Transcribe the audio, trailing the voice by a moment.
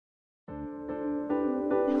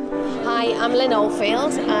Hi, I'm Lynn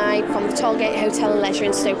Oldfield. I'm from the Tollgate Hotel and Leisure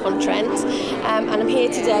in Stoke-on-Trent, and I'm here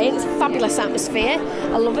today. It's a fabulous atmosphere.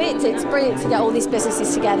 I love it. It's brilliant to get all these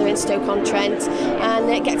businesses together in Stoke-on-Trent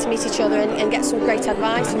and get to meet each other and get some great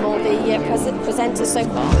advice from all the presenters so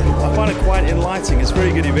far. I find it quite enlightening. It's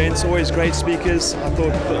very good events, always great speakers. I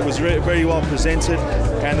thought it was very well presented,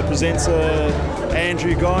 and the presenter,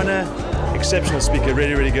 Andrew Garner, exceptional speaker,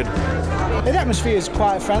 really good. The atmosphere is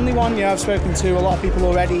quite a friendly one. I've spoken to a lot of people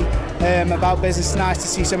already about business. It's nice to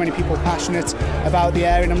see so many people passionate about the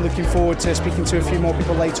area, and I'm looking forward to speaking to a few more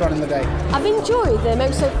people later on in the day. I've enjoyed the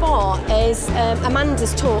most so far is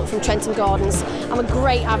Amanda's talk from Trentham Gardens. I'm a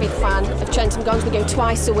great avid fan of Trentham Gardens. We go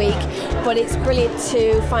twice a week, but it's brilliant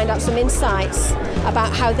to find out some insights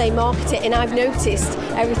about how they market it, and I've noticed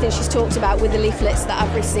everything she's talked about with the leaflets that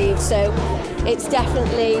I've received, so it's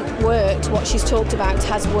definitely worked. What she's talked about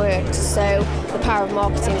has worked, so the power of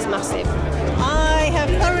marketing is massive. I have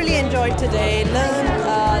thoroughly enjoyed today,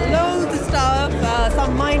 learned loads of stuff,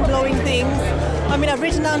 some mind-blowing things. I mean, I've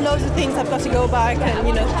written down loads of things. I've got to go back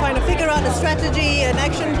and trying to figure out a strategy, an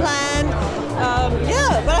action plan.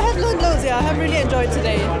 But I have learned loads. I have really enjoyed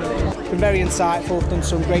today. Been very insightful, done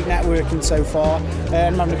some great networking so far,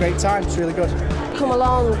 and I'm having a great time. It's really good. Come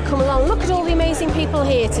along, look at all the amazing people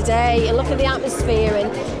here today and look at the atmosphere,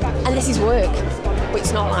 and this is work, but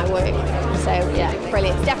it's not like work. So yeah,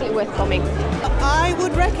 brilliant, it's definitely worth coming. I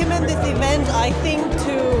would recommend this event, I think,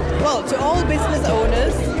 to all business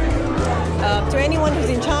owners, to anyone who's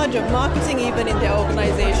in charge of marketing even in their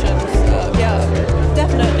organizations. Yeah,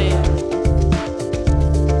 definitely.